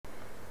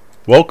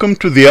Welcome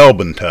to the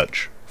Albin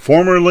Touch,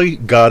 formerly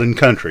God and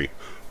Country.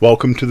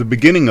 Welcome to the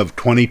beginning of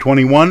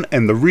 2021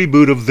 and the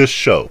reboot of this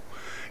show.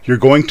 You're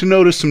going to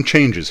notice some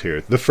changes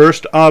here, the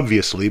first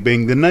obviously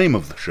being the name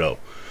of the show.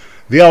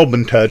 The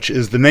Albin Touch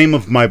is the name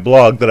of my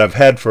blog that I've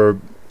had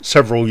for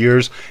several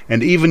years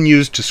and even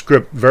used to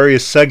script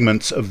various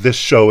segments of this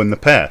show in the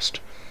past.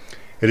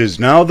 It is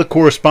now the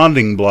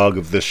corresponding blog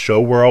of this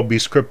show where I'll be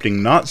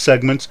scripting not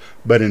segments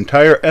but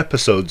entire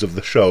episodes of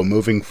the show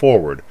moving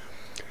forward.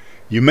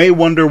 You may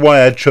wonder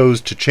why I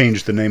chose to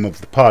change the name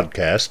of the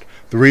podcast.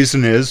 The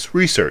reason is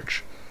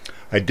research.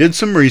 I did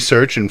some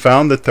research and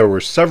found that there were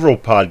several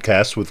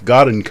podcasts with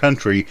God and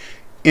Country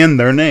in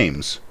their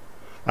names.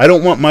 I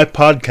don't want my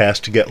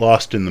podcast to get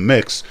lost in the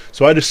mix,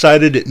 so I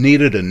decided it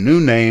needed a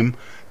new name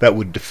that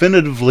would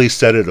definitively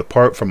set it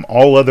apart from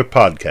all other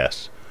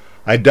podcasts.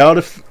 I doubt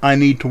if I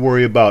need to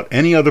worry about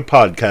any other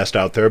podcast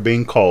out there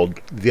being called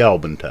The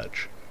Albin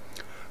Touch.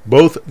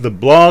 Both the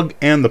blog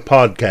and the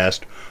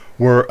podcast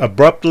were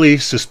abruptly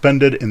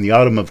suspended in the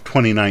autumn of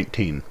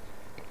 2019.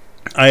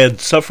 I had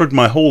suffered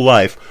my whole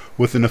life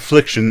with an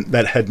affliction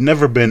that had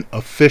never been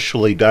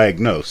officially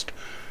diagnosed: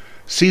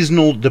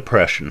 seasonal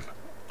depression.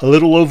 A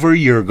little over a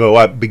year ago,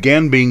 I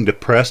began being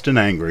depressed and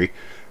angry.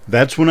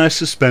 That's when I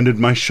suspended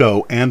my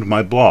show and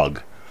my blog.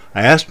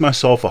 I asked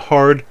myself a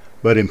hard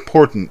but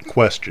important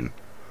question.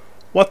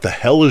 What the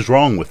hell is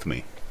wrong with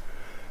me?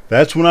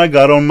 That's when I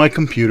got on my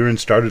computer and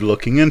started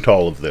looking into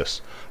all of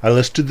this. I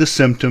listed the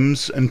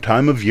symptoms and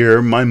time of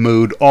year, my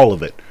mood, all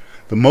of it.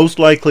 The most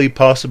likely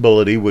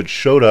possibility which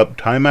showed up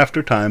time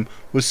after time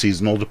was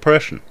seasonal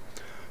depression.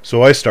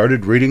 So I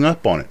started reading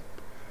up on it.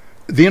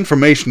 The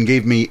information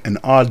gave me an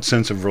odd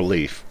sense of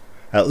relief.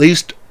 At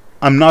least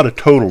I'm not a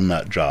total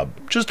nut job,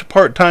 just a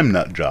part-time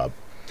nut job.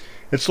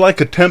 It's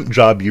like a temp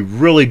job you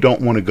really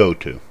don't want to go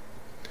to.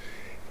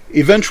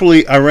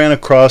 Eventually, I ran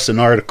across an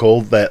article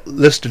that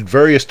listed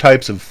various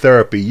types of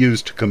therapy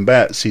used to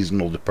combat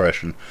seasonal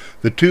depression.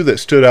 The two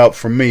that stood out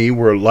for me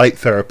were light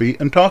therapy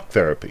and talk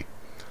therapy.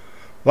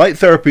 Light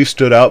therapy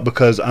stood out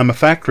because I'm a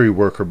factory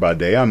worker by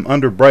day. I'm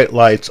under bright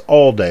lights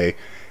all day,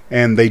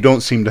 and they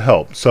don't seem to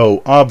help,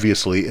 so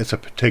obviously it's a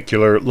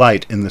particular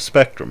light in the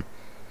spectrum.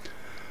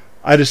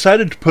 I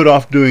decided to put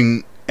off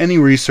doing any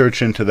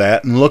research into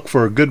that and look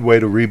for a good way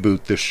to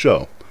reboot this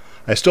show.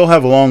 I still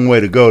have a long way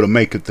to go to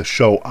make it the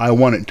show I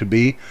want it to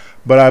be,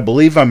 but I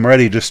believe I'm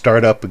ready to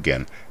start up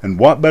again, and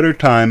what better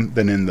time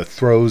than in the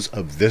throes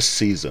of this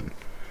season.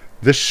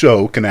 This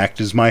show can act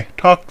as my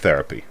talk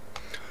therapy.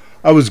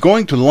 I was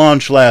going to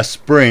launch last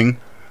spring,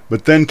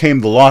 but then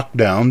came the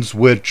lockdowns,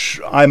 which,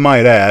 I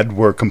might add,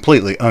 were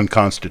completely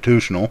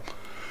unconstitutional.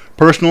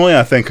 Personally,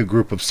 I think a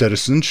group of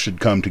citizens should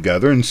come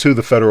together and sue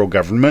the federal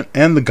government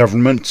and the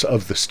governments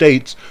of the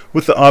states,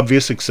 with the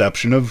obvious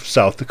exception of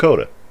South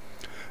Dakota.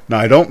 Now,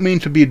 I don't mean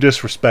to be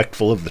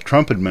disrespectful of the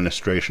Trump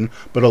administration,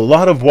 but a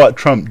lot of what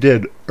Trump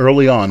did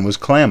early on was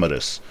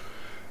calamitous.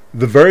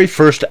 The very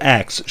first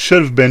acts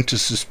should have been to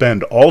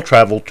suspend all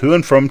travel to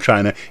and from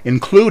China,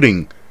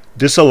 including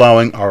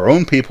disallowing our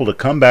own people to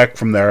come back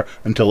from there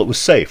until it was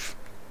safe.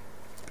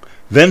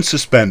 Then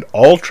suspend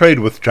all trade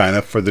with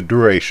China for the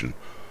duration.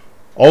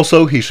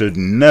 Also, he should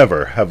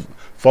never have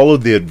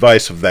followed the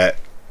advice of that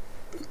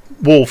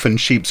wolf in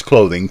sheep's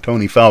clothing,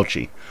 Tony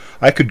Fauci.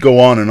 I could go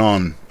on and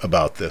on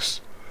about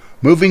this.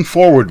 Moving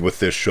forward with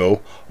this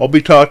show, I'll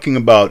be talking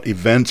about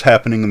events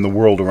happening in the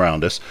world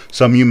around us,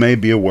 some you may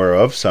be aware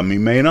of, some you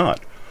may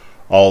not.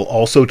 I'll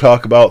also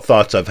talk about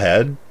thoughts I've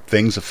had,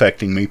 things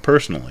affecting me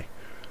personally.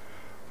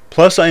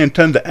 Plus, I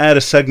intend to add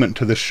a segment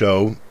to the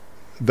show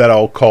that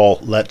I'll call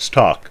Let's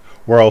Talk,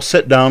 where I'll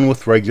sit down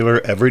with regular,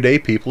 everyday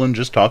people and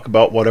just talk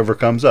about whatever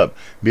comes up,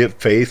 be it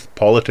faith,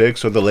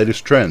 politics, or the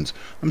latest trends.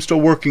 I'm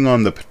still working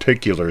on the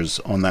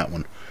particulars on that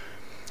one.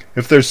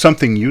 If there's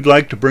something you'd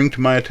like to bring to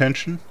my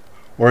attention,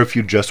 or if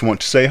you just want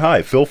to say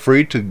hi, feel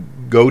free to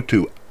go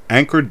to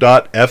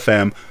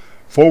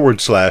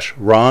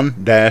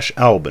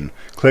anchor.fm/Ron-Albin.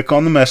 Click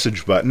on the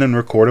message button and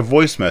record a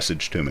voice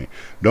message to me.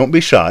 Don't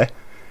be shy.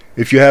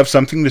 If you have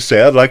something to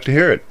say, I'd like to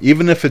hear it,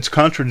 even if it's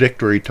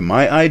contradictory to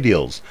my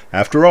ideals.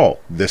 After all,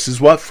 this is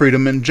what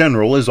freedom in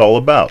general is all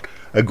about.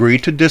 Agree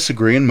to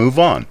disagree and move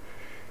on.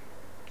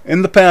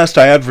 In the past,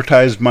 I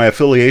advertised my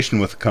affiliation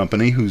with a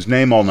company whose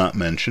name I'll not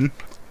mention.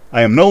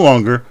 I am no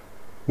longer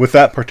with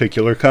that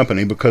particular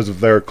company because of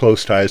their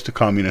close ties to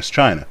Communist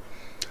China.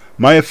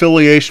 My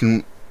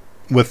affiliation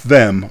with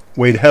them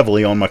weighed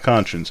heavily on my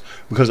conscience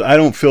because I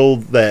don't feel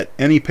that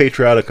any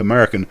patriotic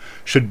American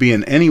should be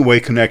in any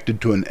way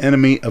connected to an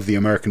enemy of the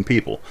American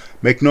people.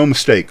 Make no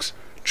mistakes,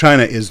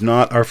 China is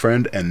not our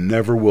friend and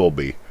never will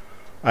be.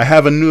 I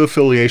have a new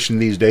affiliation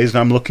these days and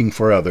I'm looking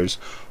for others.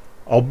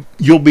 I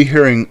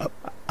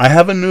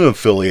have a new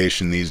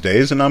affiliation these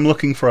days and I'm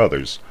looking for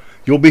others.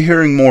 You'll be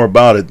hearing more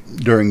about it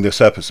during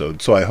this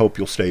episode, so I hope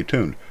you'll stay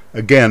tuned.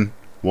 Again,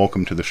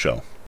 welcome to the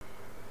show.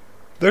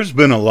 There's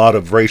been a lot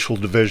of racial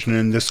division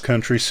in this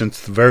country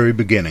since the very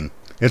beginning.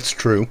 It's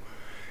true,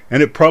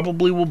 and it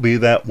probably will be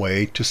that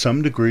way to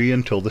some degree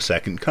until the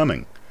second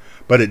coming.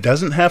 But it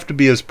doesn't have to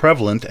be as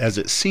prevalent as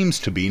it seems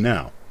to be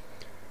now.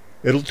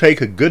 It'll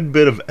take a good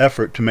bit of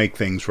effort to make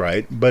things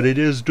right, but it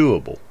is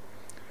doable.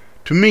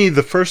 To me,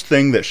 the first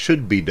thing that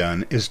should be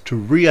done is to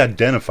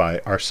re-identify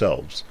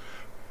ourselves.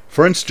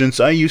 For instance,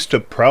 I used to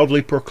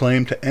proudly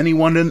proclaim to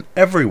anyone and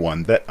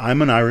everyone that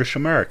I'm an Irish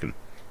American.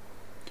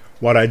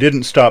 What I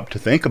didn't stop to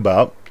think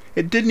about,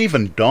 it didn't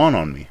even dawn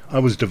on me. I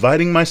was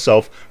dividing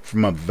myself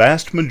from a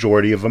vast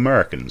majority of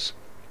Americans.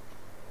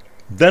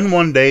 Then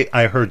one day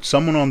I heard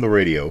someone on the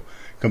radio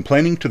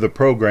complaining to the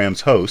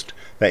program's host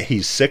that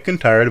he's sick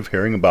and tired of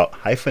hearing about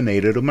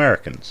hyphenated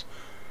Americans.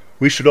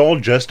 We should all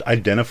just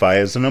identify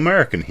as an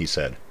American, he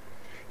said.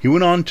 He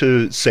went on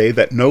to say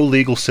that no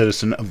legal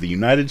citizen of the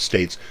United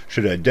States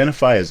should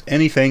identify as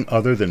anything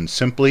other than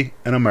simply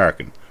an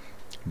American.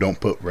 Don't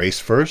put race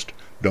first,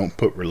 don't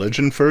put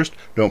religion first,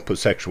 don't put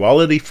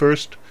sexuality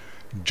first.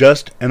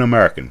 Just an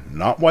American,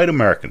 not white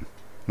American,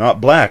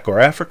 not black or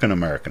African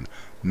American,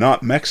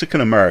 not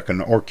Mexican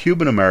American or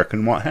Cuban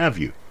American, what have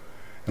you.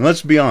 And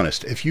let's be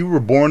honest, if you were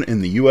born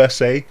in the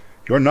USA,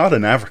 you're not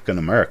an African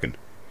American.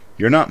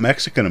 You're not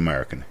Mexican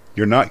American.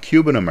 You're not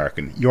Cuban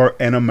American. You're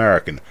an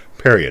American,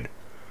 period.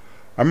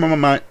 I'm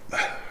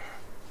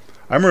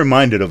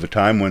reminded of a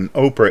time when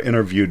Oprah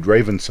interviewed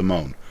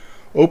Raven-Symoné.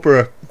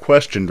 Oprah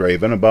questioned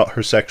Raven about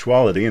her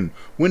sexuality and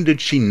when did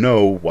she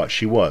know what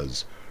she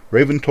was.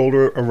 Raven told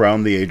her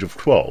around the age of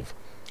 12.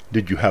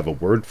 Did you have a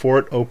word for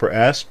it? Oprah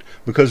asked.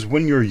 Because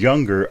when you're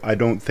younger, I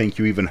don't think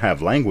you even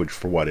have language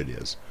for what it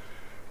is.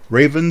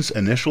 Raven's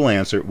initial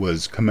answer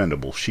was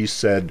commendable. She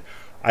said,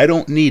 I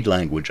don't need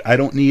language. I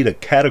don't need a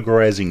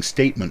categorizing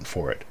statement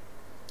for it.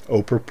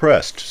 Oprah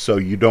pressed, so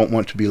you don't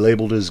want to be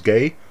labeled as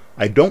gay?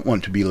 I don't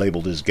want to be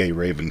labeled as gay,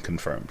 Raven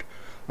confirmed.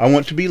 I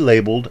want to be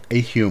labeled a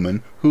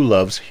human who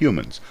loves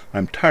humans.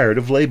 I'm tired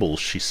of labels,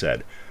 she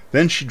said.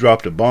 Then she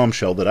dropped a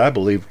bombshell that I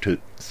believe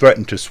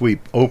threatened to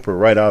sweep Oprah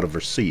right out of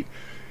her seat.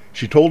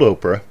 She told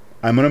Oprah,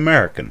 I'm an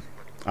American.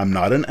 I'm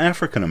not an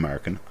African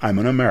American. I'm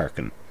an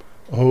American.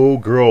 Oh,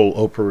 girl,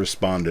 Oprah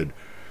responded,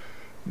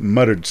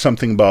 muttered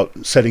something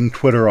about setting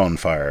Twitter on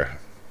fire,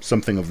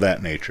 something of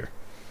that nature.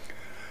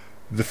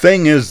 The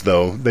thing is,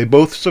 though, they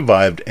both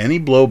survived any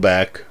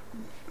blowback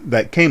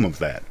that came of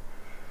that.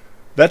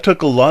 That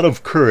took a lot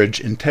of courage,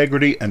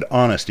 integrity, and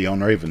honesty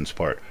on Raven's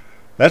part.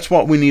 That's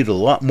what we need a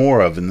lot more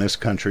of in this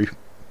country,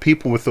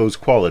 people with those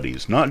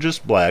qualities, not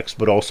just blacks,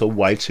 but also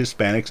whites,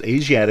 Hispanics,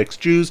 Asiatics,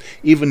 Jews,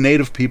 even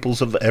native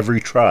peoples of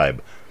every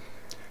tribe.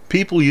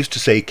 People used to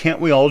say, can't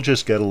we all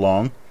just get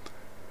along?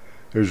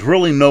 There's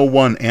really no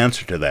one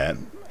answer to that.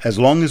 As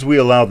long as we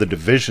allow the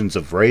divisions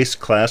of race,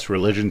 class,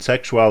 religion,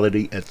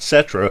 sexuality,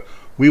 etc.,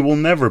 we will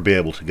never be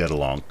able to get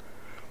along.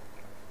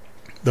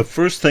 The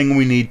first thing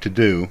we need to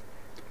do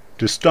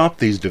to stop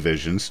these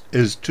divisions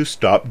is to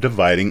stop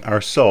dividing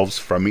ourselves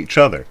from each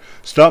other.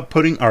 Stop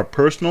putting our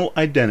personal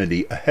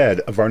identity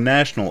ahead of our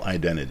national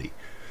identity.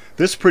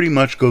 This pretty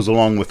much goes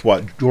along with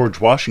what George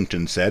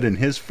Washington said in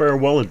his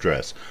farewell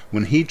address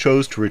when he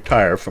chose to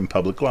retire from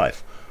public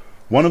life.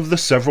 One of the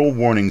several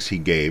warnings he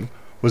gave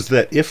was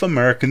that if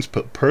Americans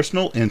put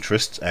personal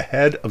interests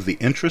ahead of the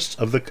interests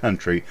of the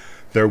country,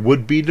 there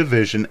would be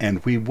division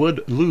and we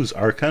would lose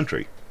our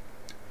country.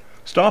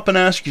 Stop and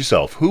ask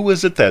yourself, who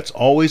is it that's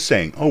always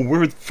saying, oh,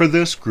 we're for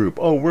this group,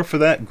 oh, we're for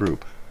that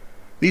group?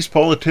 These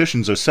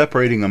politicians are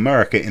separating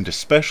America into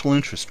special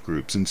interest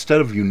groups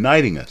instead of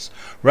uniting us.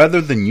 Rather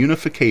than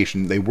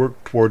unification, they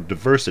work toward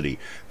diversity.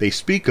 They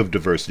speak of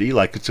diversity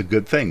like it's a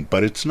good thing,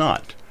 but it's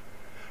not.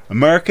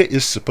 America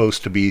is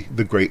supposed to be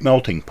the great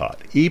melting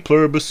pot, e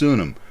pluribus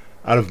unum,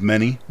 out of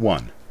many,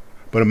 one.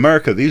 But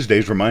America these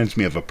days reminds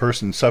me of a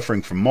person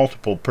suffering from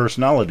multiple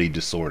personality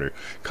disorder,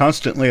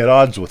 constantly at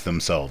odds with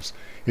themselves.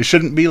 It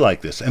shouldn't be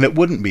like this, and it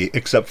wouldn't be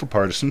except for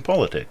partisan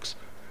politics.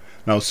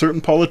 Now,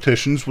 certain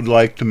politicians would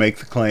like to make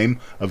the claim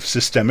of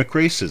systemic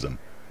racism,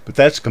 but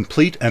that's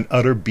complete and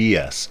utter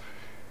BS.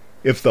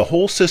 If the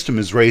whole system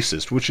is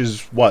racist, which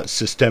is what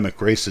systemic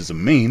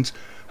racism means,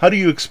 how do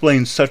you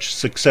explain such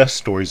success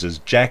stories as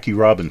Jackie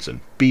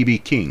Robinson, B.B.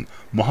 King,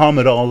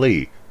 Muhammad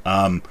Ali,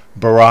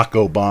 Barack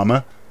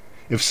Obama?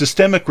 If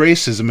systemic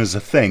racism is a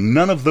thing,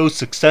 none of those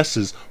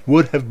successes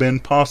would have been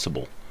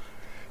possible.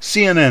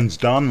 CNN's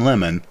Don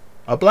Lemon,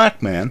 a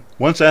black man,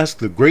 once asked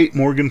the great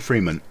Morgan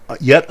Freeman,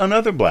 yet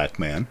another black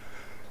man,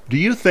 do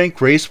you think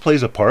race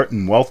plays a part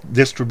in wealth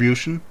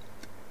distribution?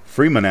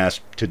 Freeman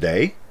asked,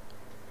 today?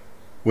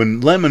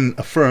 When Lemon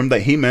affirmed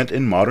that he meant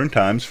in modern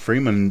times,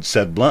 Freeman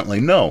said bluntly,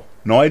 no,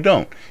 I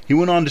don't. He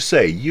went on to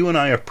say, you and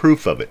I are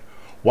proof of it.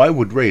 Why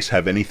would race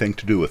have anything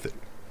to do with it?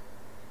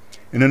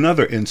 In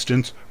another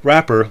instance,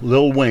 rapper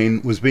Lil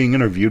Wayne was being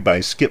interviewed by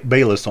Skip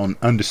Bayless on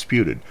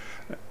Undisputed.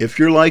 If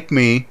you're like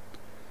me,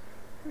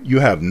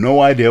 you have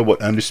no idea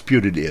what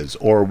Undisputed is,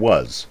 or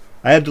was.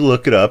 I had to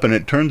look it up, and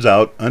it turns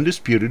out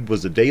Undisputed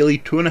was a daily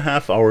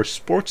 2.5-hour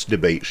sports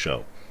debate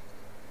show.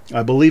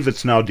 I believe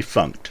it's now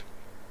defunct.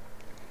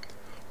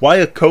 Why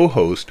a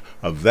co-host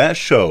of that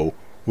show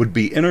would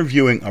be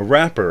interviewing a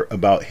rapper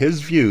about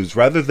his views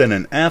rather than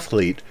an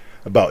athlete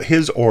about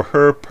his or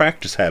her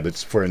practice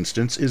habits, for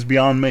instance, is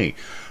beyond me.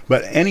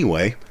 But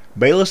anyway,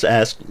 Bayless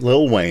asked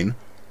Lil Wayne,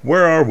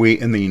 Where are we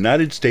in the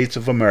United States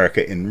of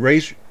America in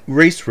race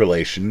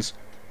relations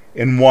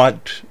in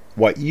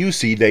what you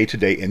see day to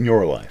day in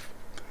your life?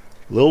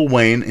 Lil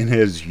Wayne, in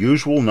his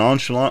usual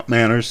nonchalant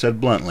manner,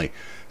 said bluntly,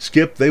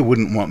 "Skip, they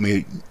wouldn't want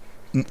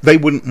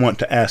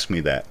to ask me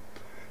that.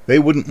 They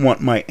wouldn't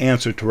want my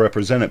answer to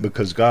represent it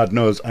because God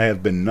knows I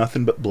have been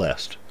nothing but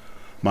blessed.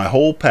 My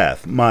whole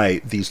path,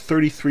 these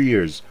 33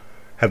 years,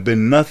 have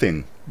been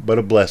nothing but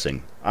a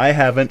blessing. I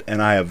haven't,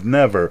 and I have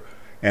never,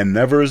 and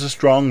never is a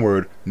strong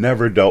word,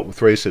 never dealt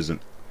with racism,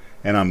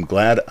 and I'm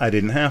glad I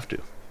didn't have to."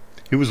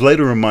 He was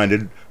later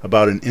reminded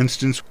about an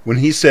instance when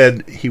he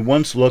said he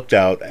once looked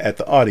out at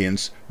the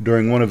audience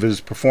during one of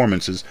his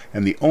performances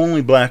and the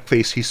only black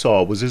face he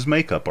saw was his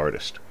makeup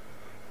artist.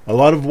 "A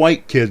lot of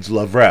white kids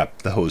love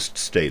rap," the host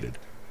stated.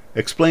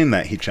 "Explain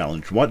that," he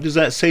challenged. "What does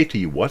that say to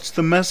you? What's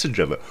the message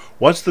of it?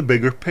 What's the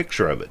bigger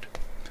picture of it?"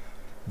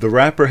 The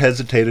rapper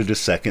hesitated a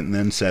second and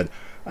then said,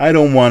 I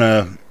don't want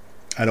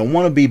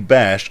to be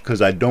bashed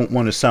because I don't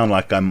want to sound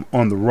like I'm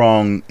on the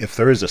wrong if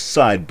there is a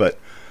side, but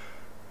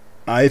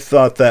I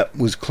thought that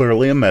was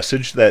clearly a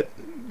message that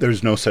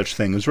there's no such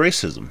thing as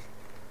racism."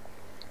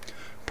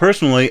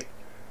 Personally,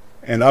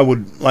 and I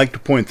would like to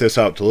point this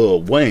out to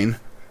Lil Wayne,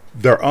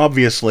 there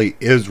obviously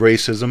is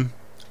racism,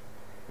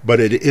 but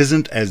it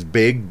isn't as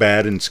big,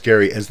 bad, and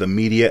scary as the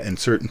media and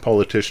certain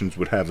politicians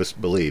would have us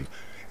believe.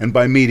 And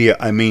by media,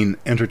 I mean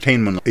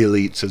entertainment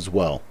elites as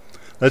well.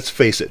 Let's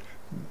face it,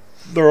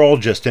 they're all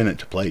just in it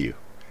to play you.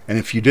 And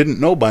if you didn't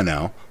know by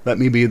now, let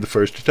me be the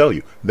first to tell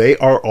you, they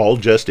are all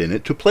just in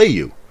it to play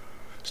you.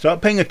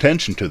 Stop paying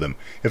attention to them.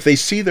 If they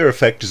see their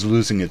effect is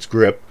losing its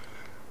grip,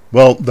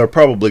 well, they're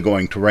probably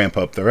going to ramp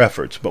up their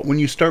efforts. But when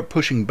you start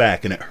pushing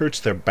back and it hurts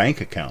their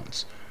bank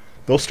accounts,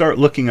 they'll start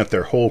looking at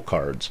their hole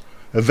cards.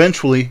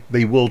 Eventually,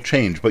 they will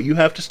change, but you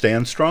have to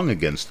stand strong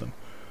against them.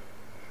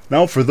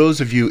 Now, for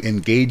those of you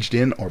engaged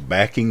in or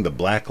backing the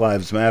Black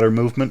Lives Matter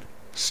movement,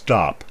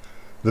 stop.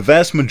 The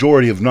vast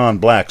majority of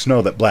non-blacks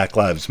know that Black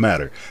Lives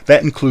Matter.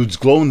 That includes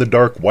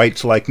glow-in-the-dark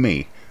whites like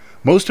me.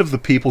 Most of the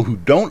people who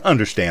don't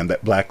understand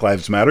that Black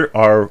Lives Matter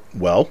are,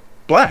 well,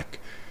 black.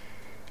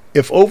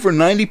 If over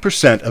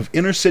 90% of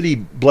inner-city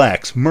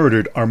blacks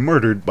murdered are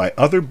murdered by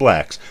other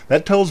blacks,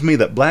 that tells me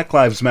that Black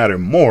Lives matter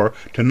more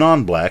to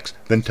non-blacks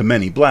than to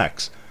many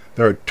blacks.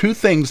 There are two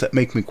things that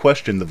make me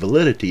question the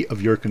validity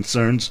of your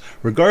concerns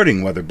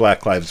regarding whether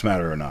Black Lives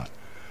Matter or not.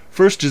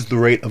 First is the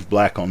rate of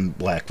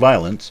black-on-black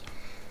violence.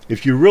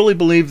 If you really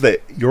believe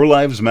that your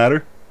lives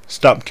matter,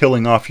 stop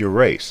killing off your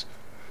race.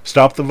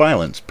 Stop the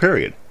violence,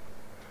 period.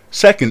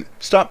 Second,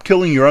 stop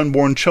killing your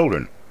unborn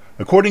children.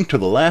 According to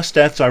the last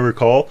stats I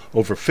recall,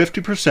 over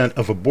 50%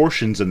 of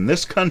abortions in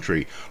this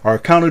country are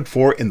accounted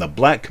for in the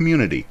black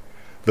community.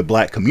 The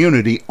black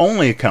community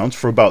only accounts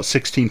for about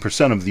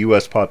 16% of the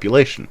U.S.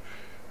 population.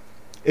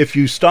 If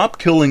you stop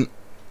killing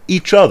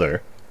each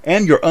other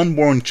and your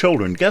unborn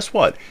children, guess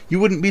what? You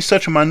wouldn't be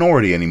such a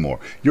minority anymore.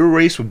 Your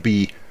race would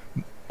be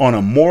on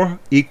a more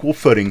equal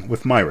footing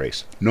with my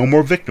race. No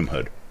more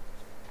victimhood.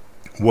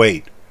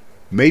 Wait.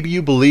 Maybe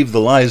you believe the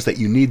lies that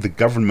you need the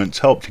government's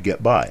help to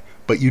get by,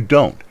 but you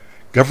don't.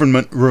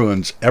 Government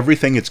ruins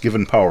everything it's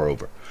given power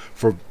over.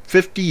 For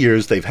 50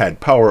 years they've had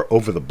power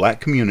over the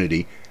black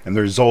community, and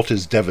the result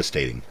is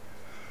devastating.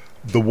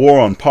 The war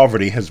on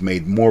poverty has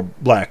made more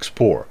blacks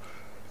poor.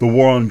 The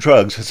war on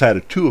drugs has had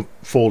a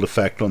twofold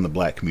effect on the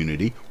black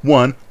community.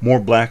 One, more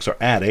blacks are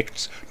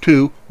addicts.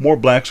 Two, more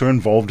blacks are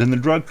involved in the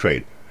drug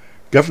trade.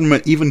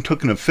 Government even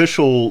took an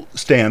official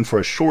stand for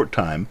a short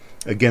time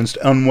against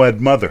unwed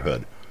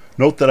motherhood.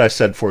 Note that I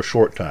said for a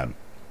short time.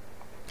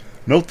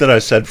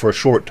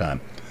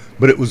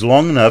 But it was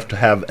long enough to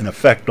have an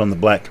effect on the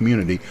black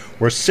community,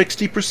 where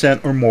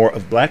 60% or more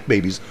of black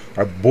babies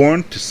are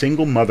born to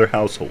single mother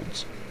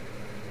households.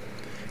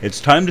 It's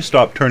time to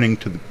stop turning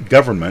to the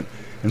government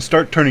and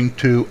start turning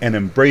to and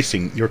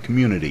embracing your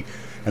community.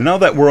 And now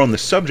that we're on the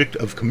subject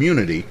of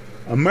community,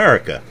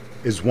 America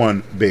is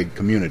one big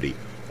community.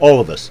 All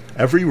of us,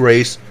 every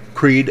race,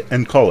 creed,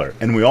 and color,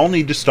 and we all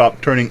need to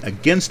stop turning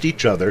against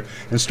each other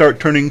and start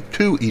turning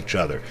to each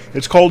other.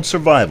 It's called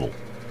survival.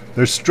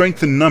 There's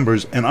strength in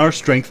numbers, and our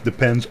strength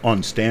depends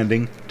on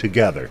standing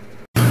together.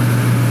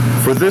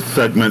 For this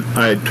segment,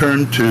 I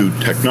turn to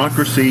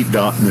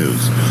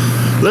technocracy.news.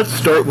 Let's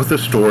start with a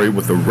story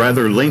with a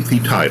rather lengthy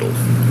title.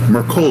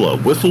 Mercola,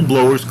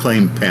 whistleblowers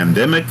claim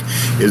pandemic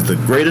is the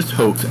greatest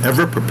hoax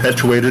ever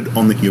perpetuated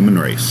on the human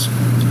race.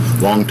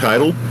 Long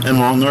title and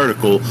long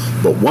article,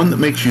 but one that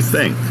makes you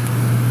think.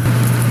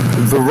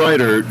 The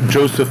writer,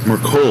 Joseph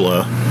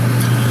Mercola,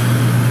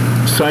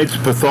 cites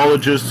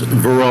pathologists,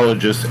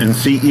 virologists, and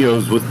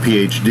CEOs with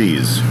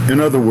PhDs. In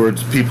other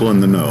words, people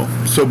in the know.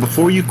 So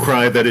before you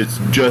cry that it's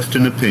just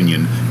an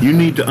opinion, you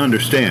need to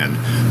understand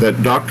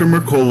that Dr.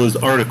 Mercola's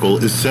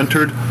article is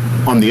centered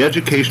on the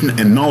education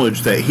and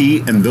knowledge that he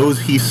and those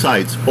he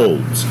cites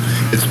holds.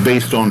 It's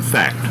based on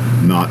fact,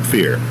 not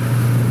fear.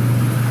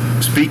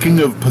 Speaking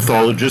of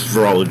pathologists,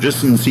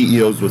 virologists, and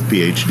CEOs with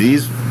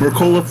PhDs,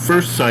 Mercola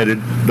first cited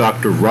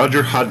Dr.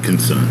 Roger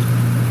Hodgkinson.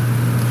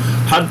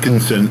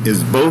 Hodgkinson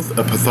is both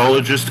a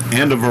pathologist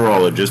and a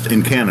virologist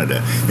in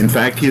Canada. In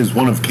fact, he is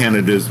one of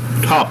Canada's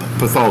top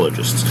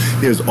pathologists.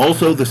 He is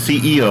also the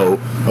CEO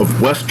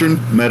of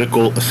Western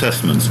Medical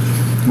Assessments,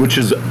 which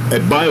is a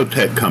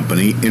biotech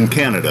company in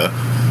Canada,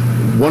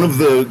 one of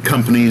the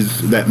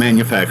companies that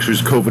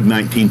manufactures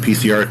COVID-19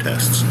 PCR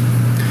tests.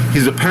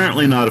 He's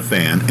apparently not a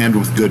fan, and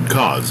with good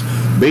cause,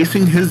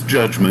 basing his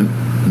judgment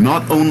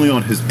not only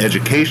on his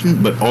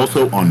education, but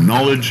also on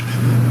knowledge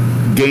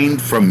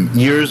gained from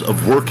years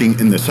of working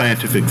in the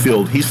scientific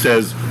field. He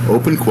says,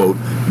 open quote,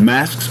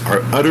 "Masks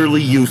are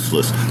utterly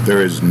useless.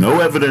 There is no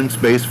evidence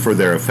base for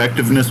their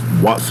effectiveness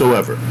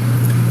whatsoever.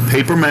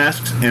 Paper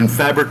masks and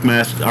fabric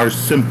masks are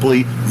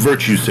simply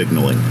virtue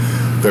signaling.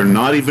 They're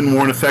not even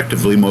worn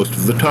effectively most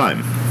of the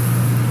time.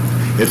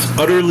 It's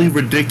utterly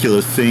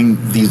ridiculous seeing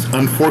these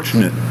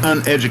unfortunate,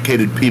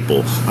 uneducated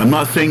people, I'm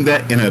not saying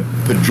that in a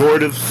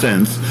pejorative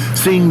sense,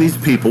 seeing these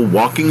people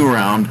walking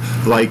around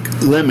like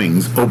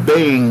lemmings,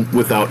 obeying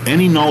without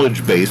any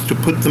knowledge base to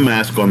put the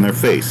mask on their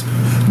face.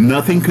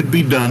 Nothing could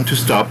be done to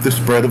stop the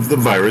spread of the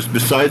virus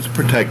besides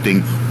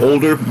protecting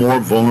older, more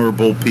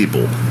vulnerable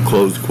people,"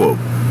 close quote.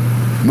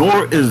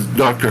 Nor is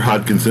Dr.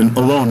 Hodgkinson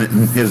alone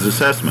in his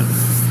assessment.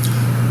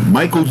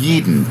 Michael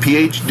Yeadon,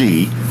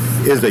 PhD,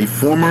 is a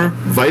former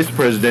vice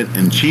president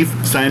and chief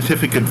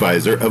scientific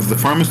advisor of the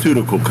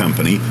pharmaceutical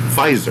company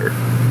Pfizer.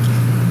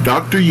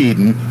 Dr.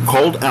 Yeadon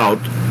called out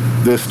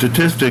the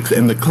statistics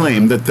and the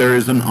claim that there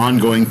is an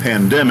ongoing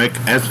pandemic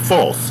as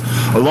false.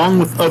 Along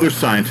with other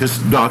scientists,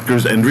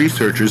 doctors, and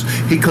researchers,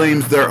 he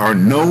claims there are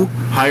no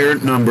higher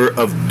number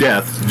of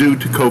deaths due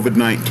to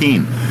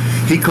COVID-19.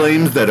 He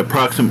claims that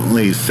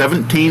approximately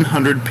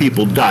 1,700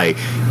 people die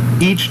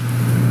each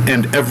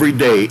and every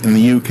day in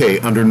the UK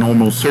under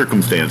normal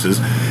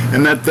circumstances,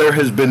 and that there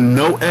has been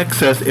no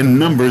excess in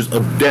numbers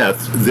of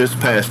deaths this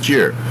past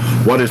year.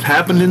 What has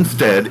happened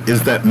instead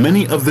is that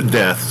many of the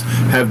deaths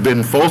have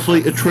been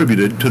falsely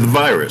attributed to the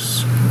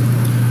virus.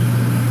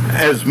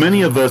 As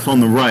many of us on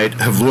the right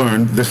have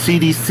learned, the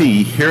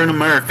CDC here in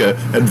America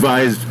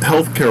advised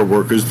healthcare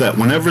workers that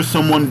whenever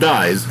someone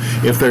dies,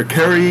 if they're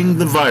carrying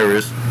the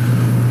virus,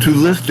 to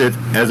list it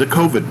as a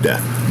COVID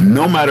death,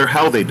 no matter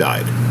how they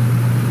died.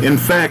 In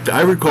fact,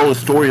 I recall a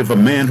story of a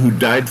man who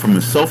died from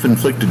a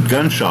self-inflicted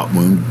gunshot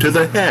wound to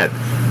the head.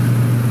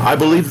 I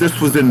believe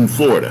this was in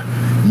Florida.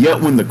 Yet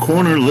when the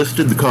coroner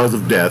listed the cause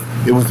of death,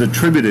 it was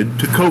attributed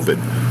to COVID.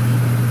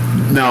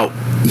 Now,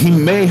 he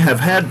may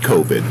have had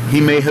COVID.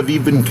 He may have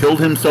even killed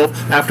himself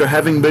after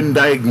having been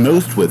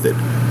diagnosed with it.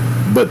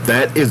 But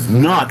that is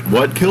not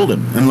what killed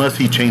him, unless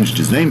he changed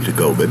his name to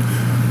COVID.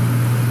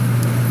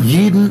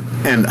 Yeadon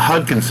and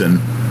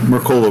Hodgkinson,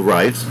 Mercola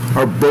writes,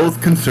 are both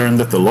concerned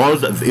that the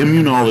laws of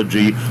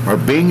immunology are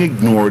being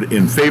ignored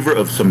in favor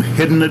of some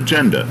hidden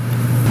agenda.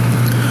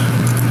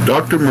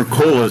 Dr.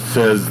 Mercola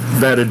says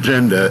that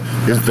agenda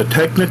is the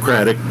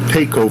technocratic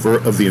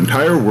takeover of the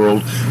entire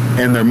world,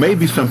 and there may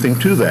be something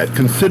to that,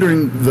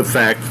 considering the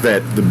fact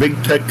that the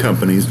big tech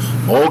companies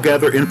all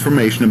gather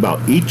information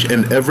about each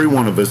and every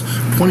one of us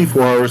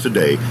 24 hours a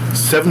day,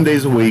 7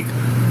 days a week,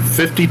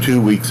 52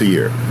 weeks a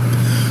year.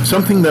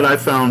 Something that I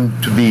found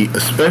to be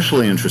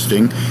especially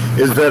interesting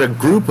is that a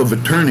group of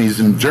attorneys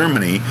in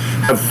Germany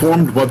have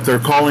formed what they're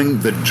calling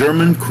the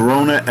German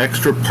Corona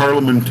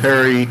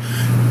Extra-Parliamentary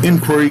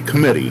Inquiry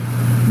Committee.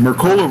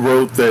 Mercola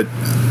wrote that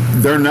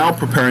they're now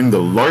preparing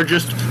the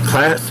largest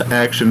class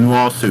action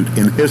lawsuit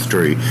in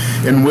history,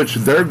 in which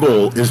their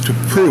goal is to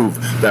prove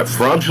that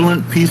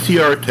fraudulent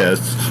PCR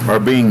tests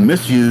are being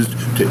misused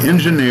to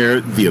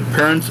engineer the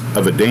appearance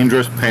of a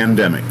dangerous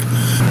pandemic.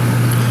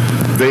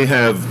 They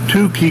have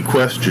two key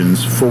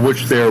questions for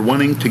which they are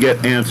wanting to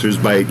get answers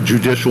by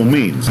judicial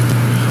means.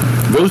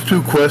 Those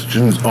two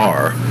questions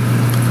are,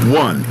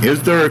 one,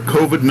 is there a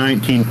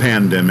COVID-19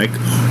 pandemic,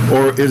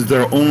 or is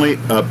there only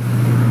a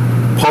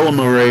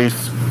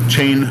polymerase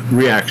chain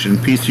reaction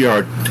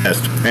PCR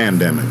test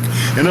pandemic?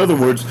 In other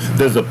words,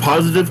 does a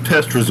positive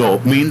test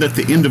result mean that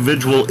the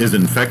individual is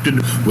infected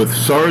with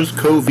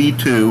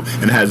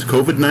SARS-CoV-2 and has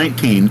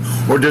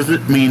COVID-19, or does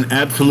it mean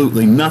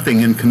absolutely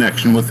nothing in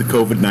connection with the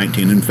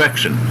COVID-19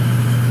 infection?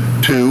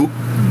 Two,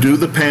 do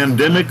the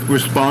pandemic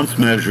response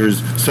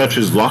measures such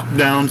as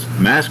lockdowns,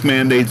 mask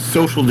mandates,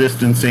 social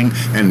distancing,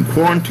 and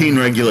quarantine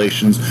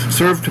regulations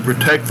serve to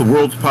protect the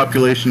world's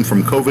population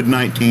from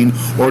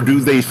COVID-19, or do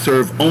they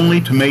serve only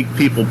to make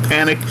people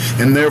panic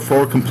and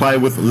therefore comply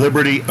with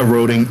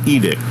liberty-eroding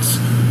edicts?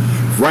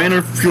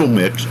 Rainer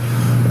Fuhlmich,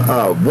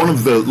 one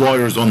of the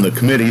lawyers on the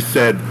committee,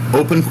 said,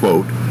 open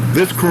quote,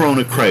 "This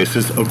corona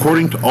crisis,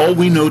 according to all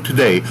we know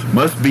today,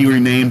 must be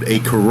renamed a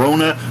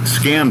corona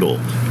scandal,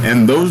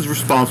 and those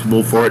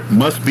responsible for it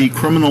must be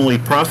criminally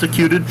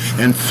prosecuted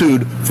and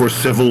sued for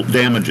civil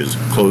damages,"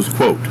 close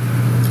quote.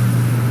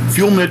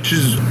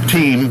 Fuhlmich's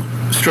team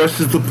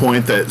stresses the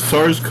point that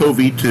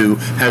SARS-CoV-2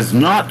 has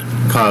not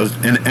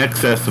caused an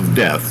excess of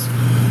deaths,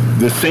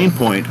 the same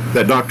point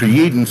that Dr.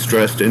 Yeadon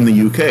stressed in the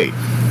UK.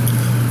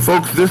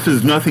 Folks, this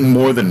is nothing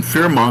more than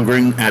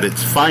fear-mongering at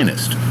its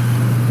finest.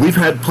 We've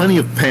had plenty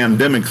of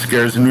pandemic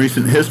scares in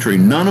recent history,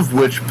 none of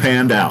which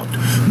panned out,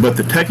 but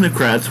the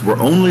technocrats were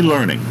only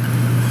learning.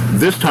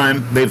 This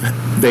time,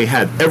 they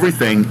had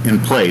everything in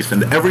place,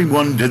 and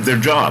everyone did their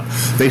job.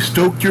 They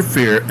stoked your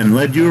fear and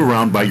led you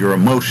around by your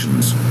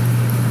emotions.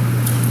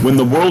 When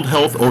the World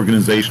Health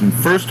Organization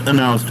first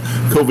announced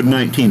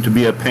COVID-19 to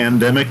be a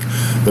pandemic,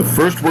 the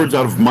first words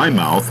out of my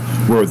mouth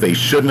were they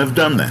shouldn't have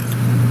done that.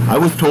 I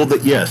was told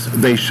that yes,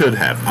 they should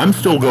have. I'm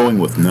still going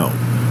with no.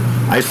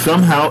 I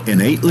somehow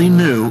innately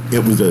knew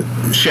it was a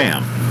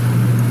sham.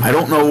 I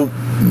don't know,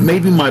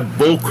 maybe my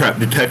bullcrap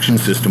detection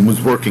system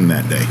was working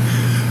that day.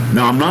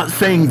 Now, I'm not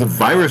saying the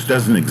virus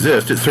doesn't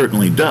exist, it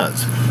certainly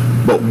does.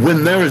 But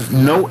when there is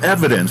no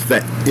evidence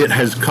that it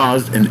has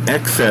caused an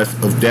excess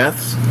of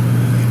deaths,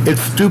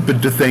 it's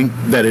stupid to think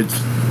that it's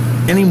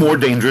any more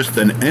dangerous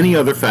than any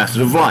other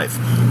facet of life.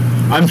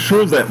 I'm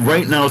sure that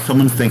right now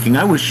someone's thinking,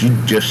 I wish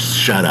you'd just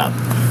shut up.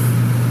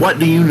 What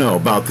do you know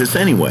about this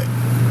anyway?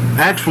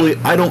 Actually,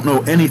 I don't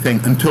know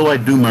anything until I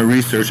do my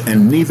research,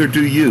 and neither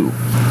do you.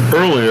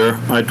 Earlier,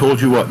 I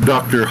told you what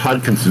Dr.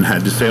 Hodgkinson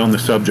had to say on the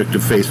subject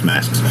of face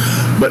masks,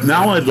 but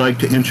now I'd like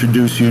to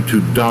introduce you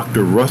to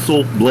Dr.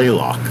 Russell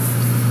Blaylock.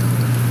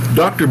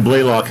 Dr.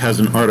 Blaylock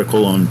has an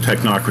article on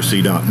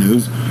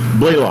technocracy.news.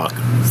 Blaylock,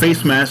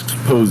 face masks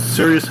pose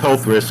serious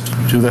health risks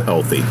to the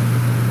healthy.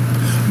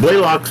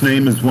 Blaylock's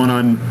name is one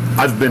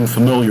I've been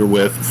familiar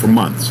with for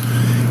months.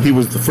 He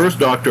was the first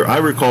doctor I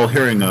recall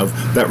hearing of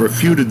that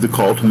refuted the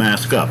call to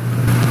mask up.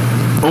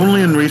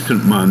 Only in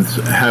recent months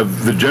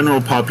have the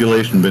general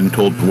population been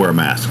told to wear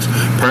masks.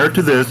 Prior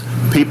to this,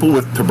 people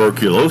with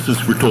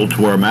tuberculosis were told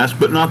to wear a mask,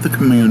 but not the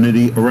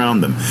community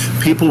around them.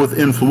 People with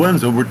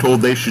influenza were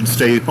told they should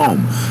stay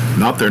home,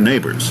 not their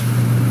neighbors.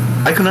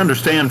 I can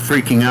understand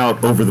freaking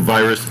out over the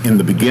virus in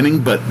the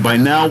beginning, but by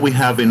now we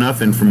have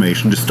enough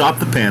information to stop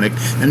the panic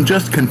and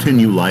just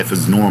continue life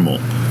as normal.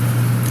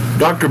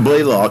 Dr.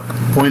 Blaylock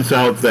points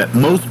out that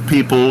most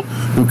people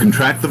who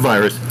contract the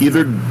virus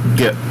either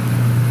get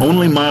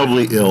only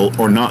mildly ill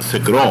or not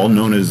sick at all,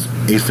 known as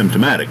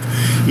asymptomatic.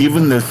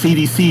 Even the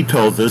CDC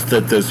tells us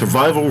that the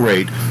survival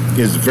rate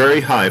is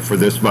very high for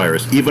this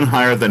virus, even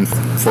higher than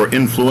for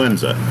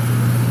influenza.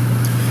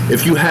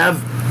 If you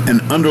have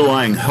an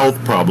underlying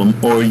health problem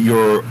or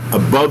you're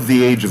above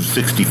the age of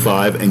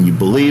 65 and you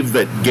believe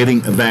that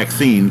getting a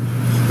vaccine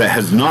that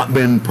has not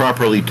been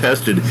properly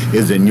tested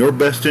is in your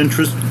best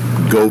interest,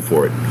 go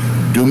for it.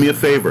 Do me a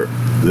favor.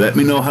 Let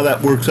me know how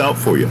that works out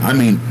for you. I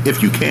mean,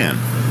 if you can.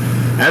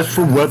 As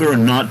for whether or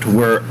not to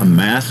wear a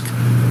mask,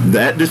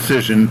 that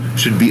decision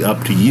should be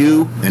up to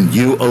you and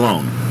you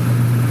alone.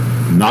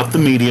 Not the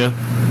media,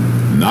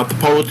 not the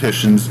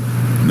politicians,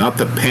 not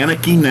the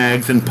panicky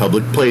nags in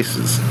public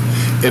places.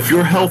 If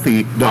you're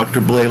healthy,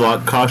 Dr.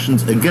 Blaylock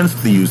cautions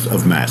against the use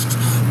of masks.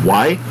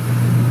 Why?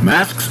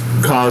 Masks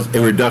cause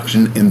a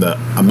reduction in the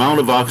amount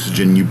of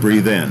oxygen you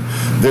breathe in.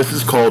 This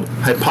is called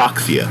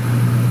hypoxia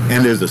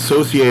and is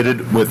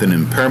associated with an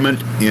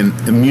impairment in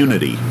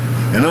immunity.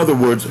 In other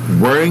words,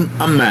 wearing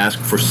a mask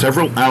for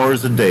several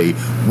hours a day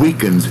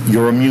weakens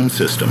your immune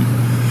system.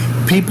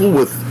 People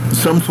with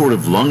some sort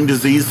of lung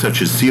disease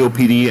such as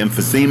COPD,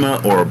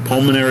 emphysema, or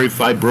pulmonary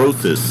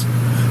fibrosis,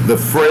 the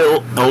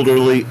frail,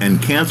 elderly,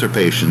 and cancer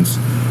patients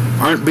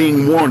aren't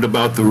being warned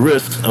about the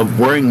risks of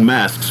wearing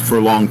masks for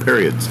long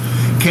periods.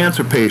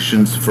 Cancer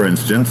patients, for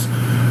instance,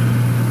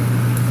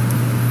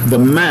 the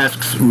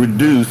masks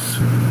reduce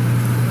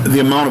the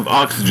amount of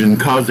oxygen,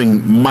 causing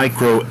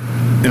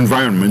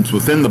microenvironments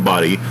within the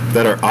body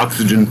that are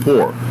oxygen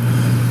poor.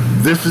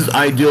 This is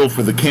ideal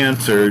for the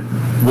cancer,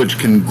 which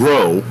can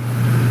grow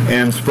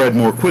and spread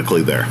more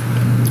quickly there.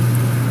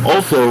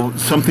 Also,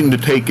 something to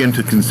take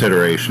into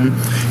consideration,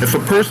 if a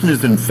person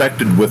is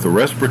infected with a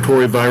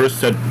respiratory virus,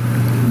 such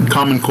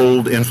common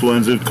cold,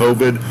 influenza,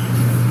 COVID,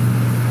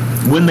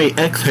 when they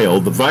exhale,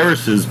 the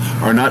viruses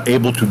are not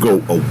able to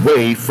go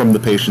away from the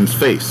patient's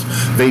face.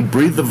 They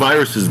breathe the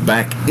viruses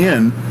back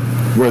in,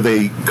 where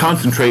they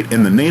concentrate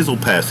in the nasal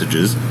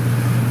passages,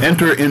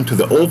 enter into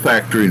the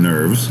olfactory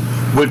nerves,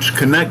 which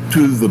connect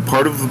to the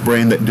part of the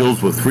brain that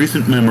deals with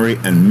recent memory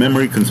and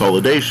memory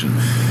consolidation.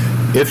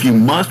 If you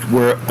must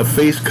wear a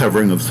face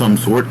covering of some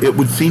sort, it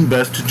would seem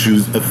best to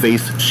choose a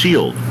face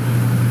shield.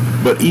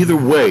 But either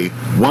way,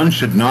 one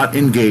should not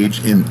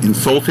engage in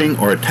insulting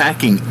or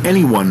attacking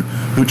anyone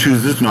who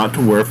chooses not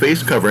to wear a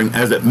face covering,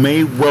 as it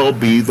may well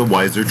be the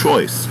wiser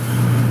choice.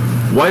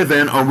 Why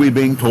then are we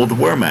being told to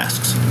wear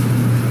masks?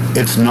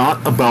 It's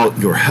not about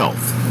your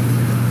health.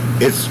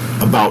 It's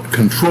about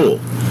control.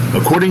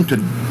 According to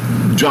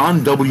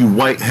John W.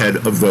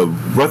 Whitehead of the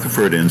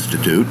Rutherford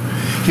Institute,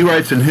 he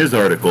writes in his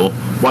article,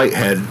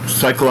 Whitehead,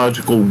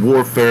 Psychological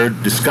Warfare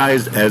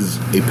Disguised as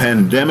a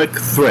Pandemic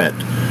Threat,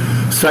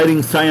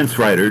 citing science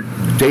writer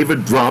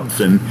David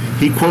Robson,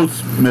 he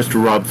quotes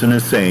Mr. Robson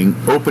as saying,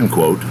 open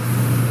quote,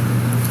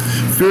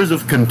 "Fears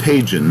of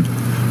contagion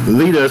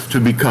lead us to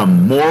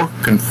become more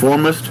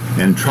conformist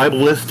and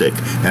tribalistic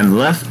and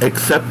less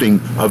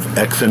accepting of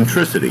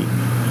eccentricity.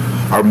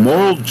 Our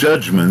moral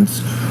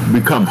judgments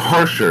become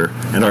harsher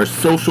and our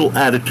social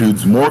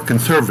attitudes more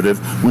conservative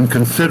when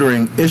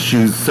considering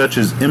issues such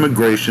as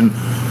immigration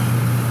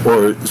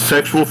or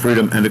sexual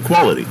freedom and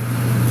equality.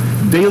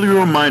 Daily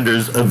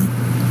reminders of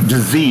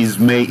disease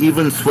may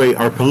even sway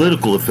our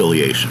political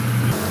affiliation.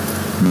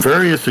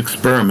 Various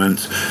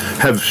experiments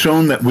have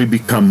shown that we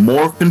become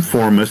more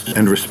conformist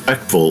and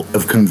respectful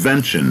of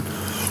convention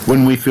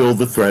when we feel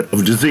the threat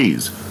of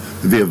disease.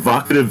 The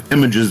evocative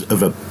images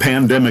of a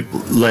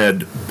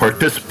pandemic-led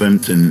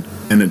participants in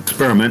an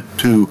experiment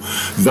to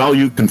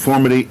value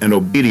conformity and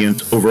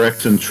obedience over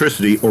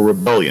eccentricity or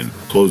rebellion,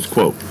 close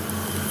quote.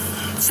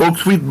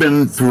 Folks, we've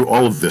been through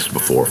all of this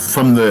before,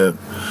 from the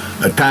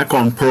attack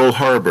on Pearl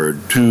Harbor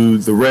to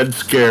the Red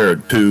Scare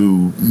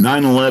to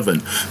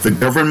 9/11. The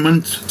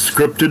government's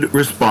scripted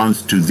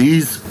response to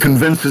these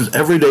convinces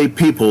everyday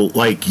people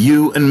like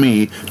you and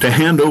me to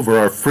hand over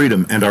our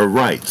freedom and our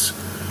rights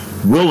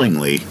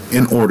willingly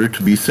in order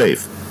to be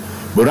safe.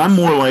 But I'm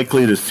more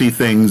likely to see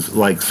things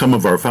like some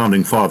of our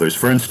founding fathers.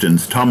 For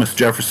instance, Thomas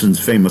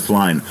Jefferson's famous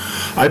line,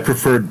 "I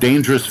prefer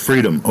dangerous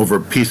freedom over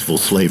peaceful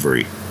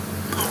slavery."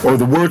 Or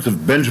the words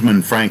of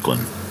Benjamin Franklin,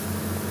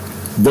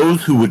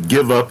 "Those who would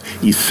give up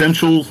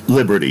essential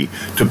liberty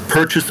to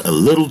purchase a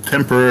little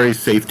temporary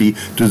safety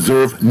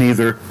deserve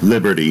neither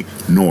liberty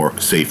nor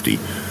safety."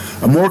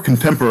 A more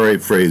contemporary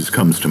phrase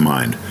comes to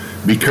mind,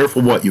 "Be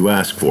careful what you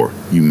ask for.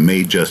 You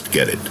may just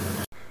get it."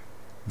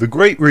 The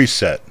Great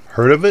Reset.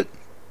 Heard of it?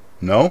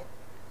 No?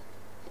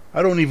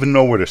 I don't even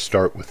know where to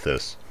start with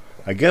this.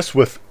 I guess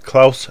with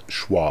Klaus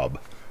Schwab.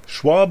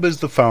 Schwab is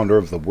the founder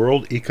of the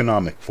World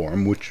Economic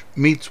Forum, which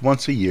meets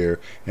once a year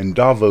in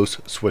Davos,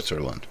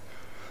 Switzerland.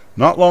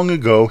 Not long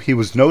ago, he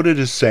was noted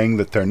as saying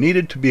that there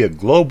needed to be a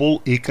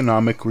global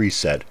economic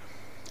reset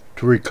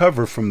to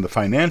recover from the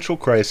financial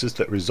crisis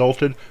that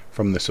resulted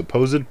from the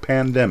supposed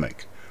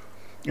pandemic,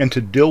 and to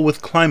deal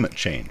with climate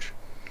change,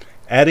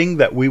 adding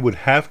that we would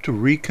have to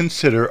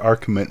reconsider our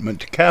commitment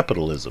to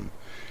capitalism.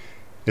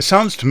 It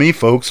sounds to me,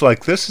 folks,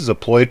 like this is a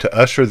ploy to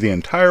usher the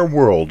entire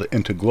world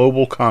into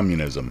global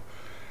communism.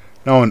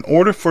 Now, in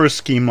order for a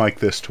scheme like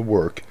this to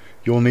work,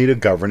 you'll need a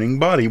governing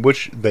body,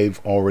 which they've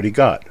already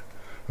got.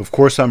 Of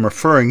course, I'm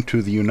referring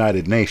to the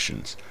United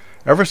Nations.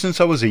 Ever since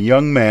I was a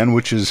young man,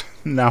 which is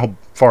now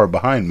far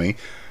behind me,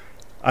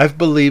 I've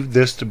believed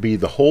this to be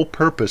the whole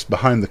purpose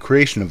behind the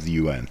creation of the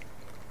UN.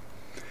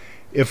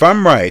 If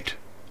I'm right,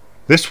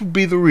 this would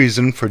be the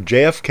reason for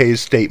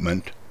JFK's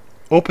statement,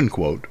 open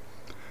quote,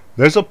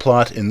 "There's a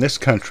plot in this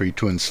country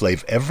to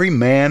enslave every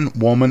man,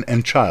 woman,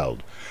 and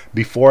child.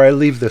 Before I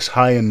leave this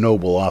high and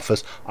noble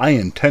office, I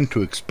intend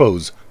to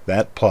expose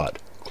that plot,"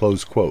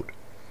 close quote.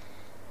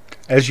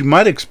 As you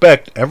might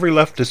expect, every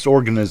leftist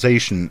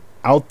organization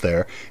out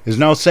there is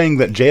now saying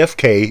that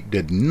JFK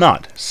did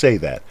not say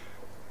that.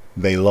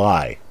 They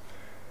lie.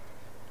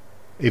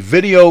 A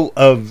video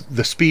of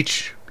the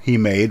speech he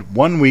made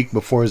 1 week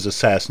before his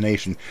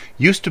assassination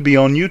used to be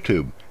on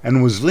YouTube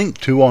and was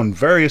linked to on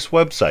various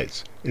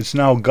websites. It's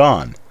now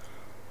gone.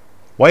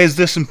 Why is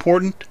this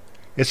important?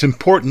 It's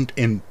important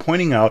in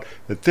pointing out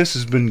that this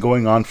has been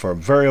going on for a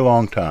very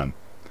long time.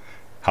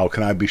 How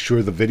can I be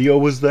sure the video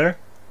was there?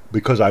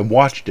 Because I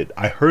watched it.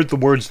 I heard the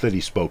words that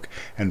he spoke.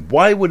 And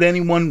why would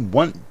anyone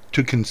want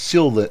to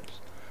conceal it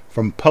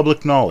from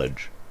public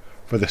knowledge?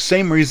 For the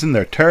same reason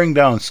they're tearing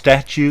down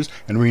statues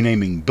and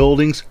renaming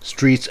buildings,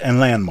 streets, and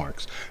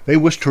landmarks. They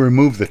wish to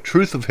remove the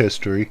truth of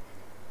history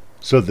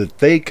so that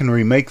they can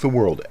remake the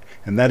world.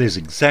 And that is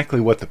exactly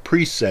what the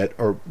preset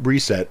or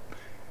reset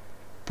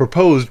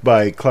proposed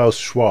by Klaus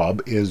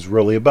Schwab is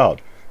really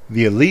about.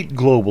 The elite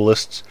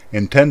globalists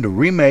intend to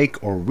remake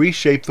or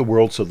reshape the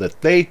world so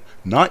that they,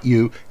 not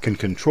you, can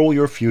control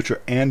your future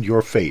and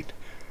your fate.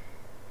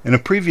 In a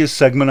previous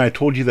segment, I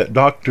told you that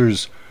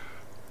Doctors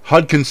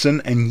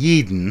Hodgkinson and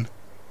Yeadon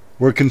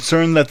were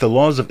concerned that the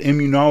laws of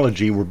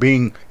immunology were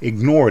being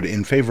ignored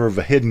in favor of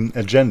a hidden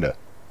agenda.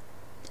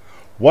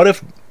 What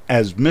if,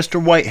 as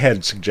Mr.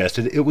 Whitehead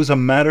suggested, it was a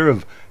matter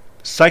of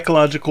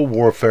psychological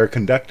warfare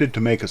conducted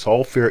to make us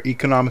all fear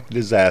economic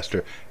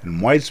disaster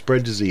and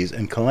widespread disease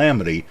and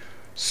calamity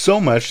so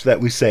much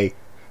that we say,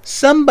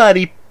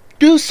 "Somebody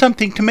do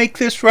something to make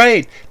this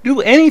right.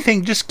 Do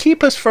anything, just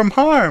keep us from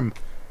harm."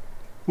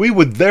 We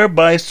would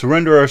thereby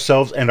surrender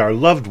ourselves and our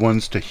loved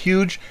ones to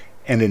huge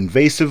and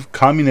invasive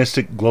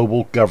communistic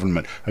global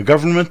government, a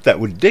government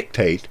that would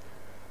dictate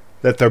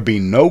that there be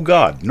no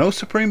God, no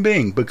supreme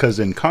being, because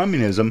in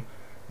communism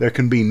there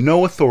can be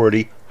no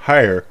authority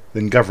higher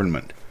than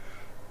government.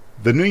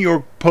 The New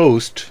York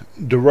Post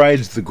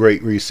derides the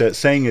Great Reset,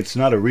 saying it's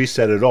not a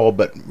reset at all,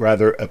 but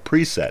rather a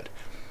preset.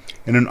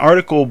 In an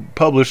article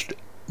published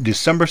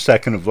December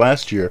 2nd of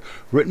last year,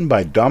 written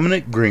by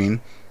Dominic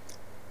Green,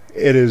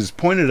 it is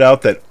pointed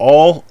out that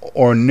all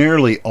or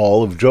nearly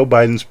all of Joe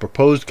Biden's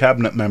proposed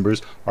cabinet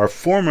members are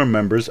former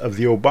members of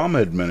the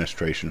Obama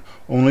administration,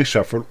 only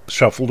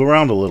shuffled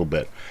around a little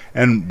bit.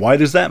 And why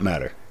does that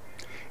matter?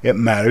 It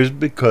matters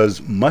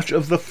because much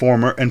of the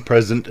former and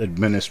present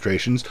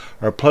administrations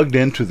are plugged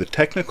into the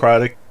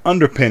technocratic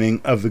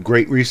underpinning of the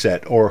Great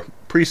Reset, or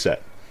preset.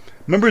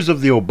 Members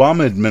of the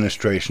Obama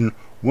administration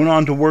went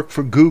on to work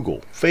for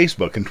Google,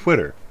 Facebook, and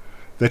Twitter,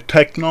 the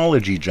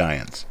technology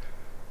giants.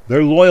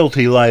 Their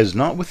loyalty lies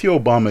not with the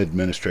Obama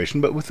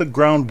administration, but with the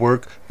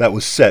groundwork that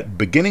was set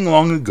beginning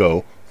long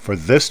ago for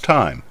this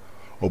time.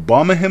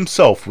 Obama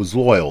himself was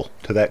loyal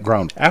to that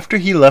ground. After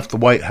he left the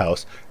White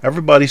House,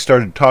 everybody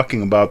started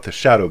talking about the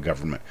shadow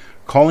government,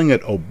 calling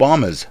it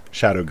Obama's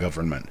shadow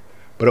government.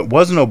 But it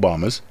wasn't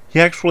Obama's. He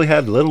actually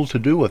had little to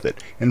do with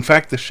it. In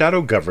fact, the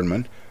shadow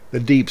government, the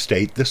deep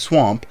state, the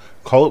swamp,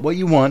 call it what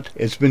you want,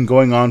 it's been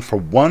going on for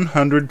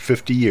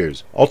 150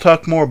 years. I'll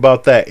talk more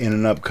about that in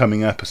an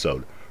upcoming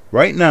episode.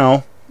 Right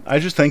now, I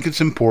just think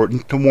it's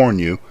important to warn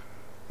you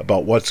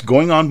about what's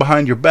going on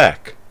behind your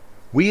back.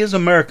 We as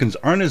Americans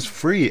aren't as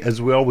free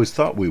as we always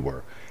thought we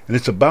were, and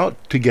it's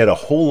about to get a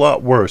whole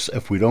lot worse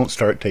if we don't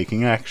start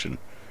taking action.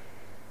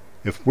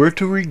 If we're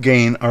to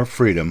regain our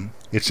freedom,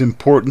 it's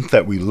important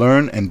that we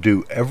learn and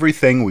do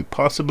everything we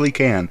possibly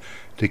can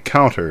to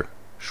counter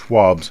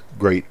Schwab's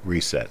Great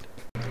Reset.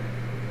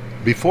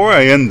 Before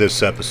I end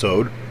this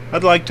episode,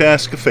 I'd like to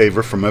ask a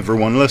favor from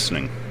everyone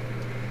listening.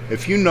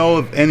 If you know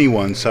of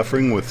anyone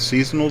suffering with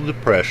seasonal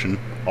depression,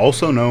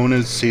 also known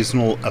as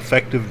seasonal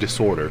affective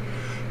disorder,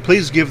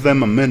 please give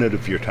them a minute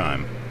of your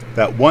time.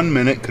 That 1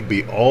 minute could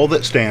be all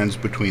that stands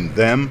between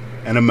them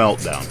and a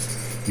meltdown.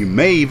 You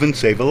may even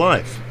save a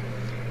life.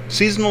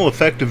 Seasonal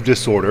affective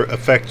disorder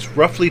affects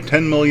roughly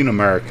 10 million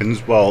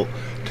Americans, while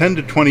 10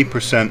 to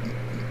 20%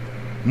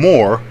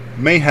 more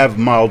may have a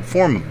mild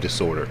form of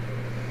disorder.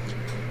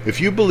 If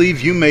you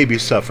believe you may be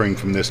suffering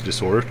from this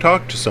disorder,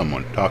 talk to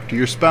someone. Talk to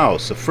your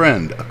spouse, a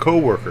friend, a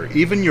coworker,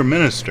 even your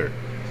minister.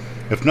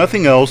 If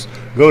nothing else,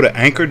 go to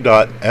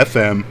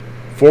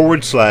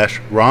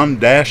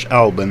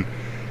anchor.fm/Ron-Albin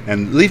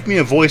and leave me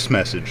a voice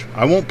message.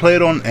 I won't play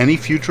it on any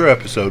future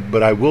episode,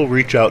 but I will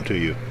reach out to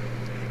you.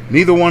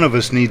 Neither one of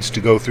us needs to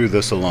go through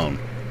this alone.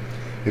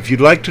 If you'd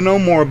like to know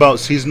more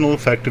about seasonal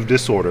affective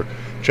disorder,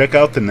 check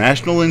out the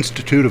National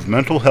Institute of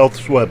Mental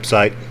Health's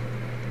website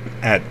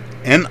at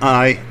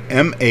nimh.nih.gov.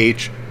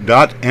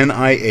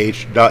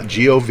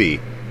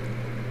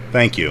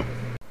 Thank you.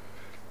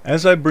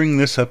 As I bring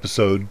this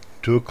episode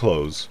to a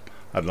close,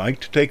 I'd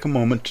like to take a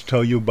moment to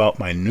tell you about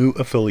my new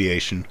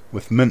affiliation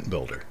with Mint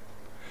Builder.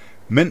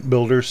 Mint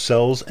Builder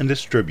sells and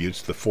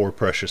distributes the 4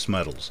 precious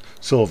metals: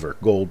 silver,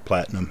 gold,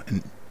 platinum,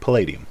 and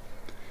palladium.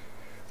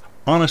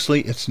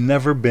 Honestly, it's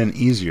never been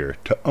easier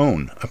to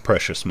own a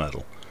precious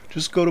metal.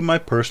 Just go to my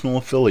personal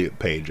affiliate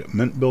page at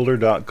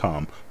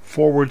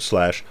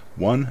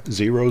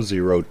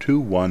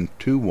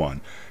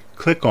mintbuilder.com/1002121.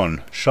 Click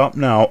on Shop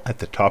Now at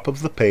the top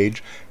of the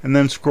page and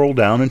then scroll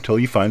down until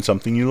you find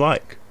something you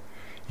like.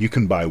 You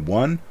can buy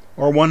 1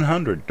 or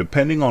 100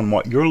 depending on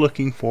what you're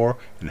looking for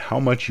and how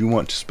much you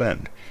want to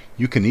spend.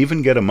 You can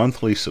even get a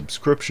monthly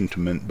subscription to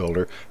Mint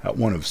Builder at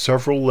one of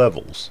several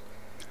levels.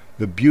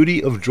 The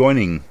beauty of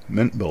joining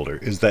Mint Builder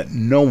is that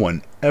no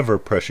one ever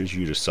pressures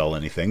you to sell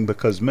anything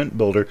because Mint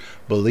Builder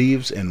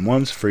believes in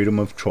one's freedom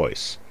of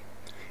choice.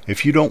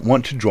 If you don't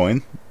want to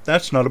join,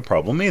 that's not a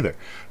problem either.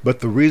 But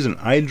the reason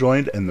I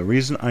joined and the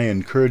reason I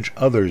encourage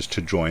others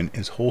to join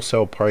is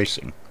wholesale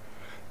pricing.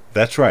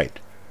 That's right.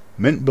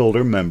 Mint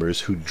Builder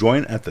members who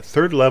join at the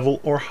 3rd level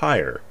or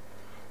higher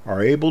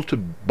are able to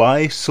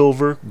buy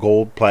silver,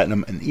 gold,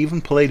 platinum, and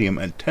even palladium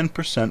at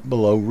 10%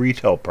 below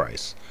retail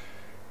price.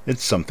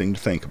 It's something to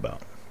think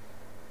about.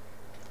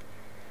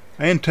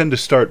 I intend to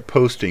start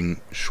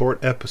posting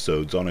short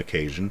episodes on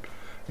occasion.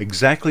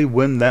 Exactly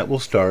when that will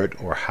start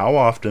or how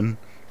often,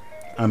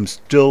 I'm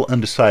still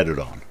undecided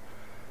on,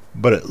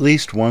 but at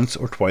least once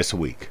or twice a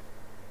week.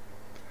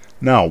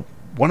 Now,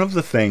 one of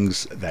the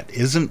things that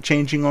isn't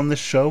changing on this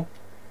show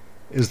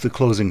is the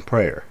closing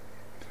prayer.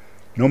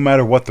 No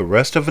matter what the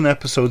rest of an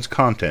episode's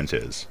content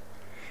is,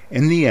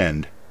 in the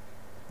end,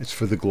 it's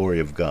for the glory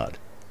of God.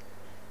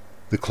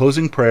 The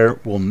closing prayer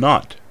will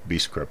not be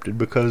scripted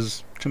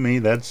because, to me,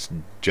 that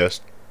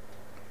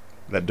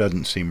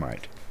doesn't seem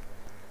right.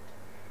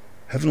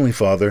 Heavenly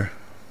Father,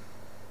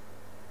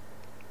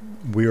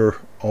 we are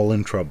all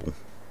in trouble,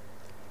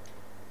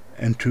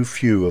 and too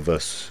few of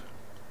us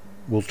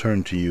will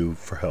turn to you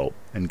for help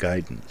and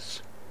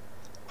guidance.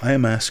 I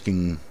am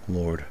asking,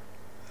 Lord,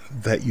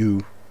 that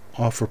you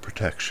offer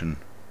protection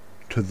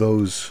to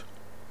those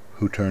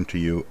who turn to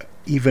you,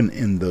 even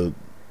in the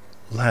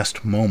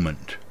last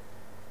moment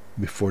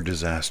before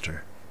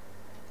disaster.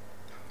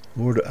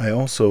 Lord, I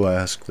also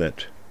ask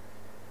that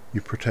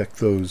you protect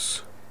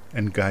those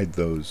and guide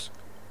those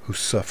who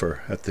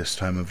suffer at this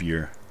time of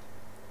year.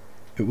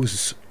 It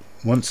was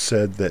once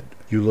said that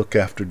you look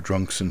after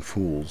drunks and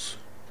fools,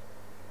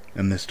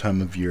 and this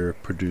time of year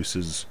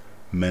produces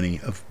many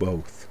of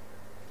both.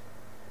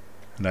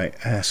 And I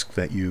ask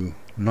that you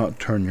not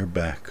turn your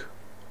back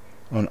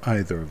on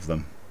either of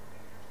them,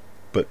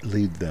 but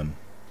lead them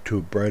to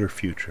a brighter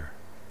future.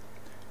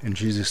 In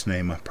Jesus'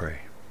 name I pray.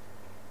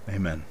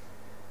 Amen.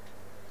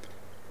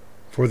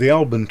 For the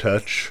Albin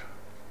Touch,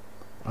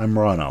 I'm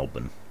Ron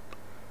Albin.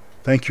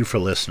 Thank you for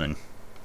listening.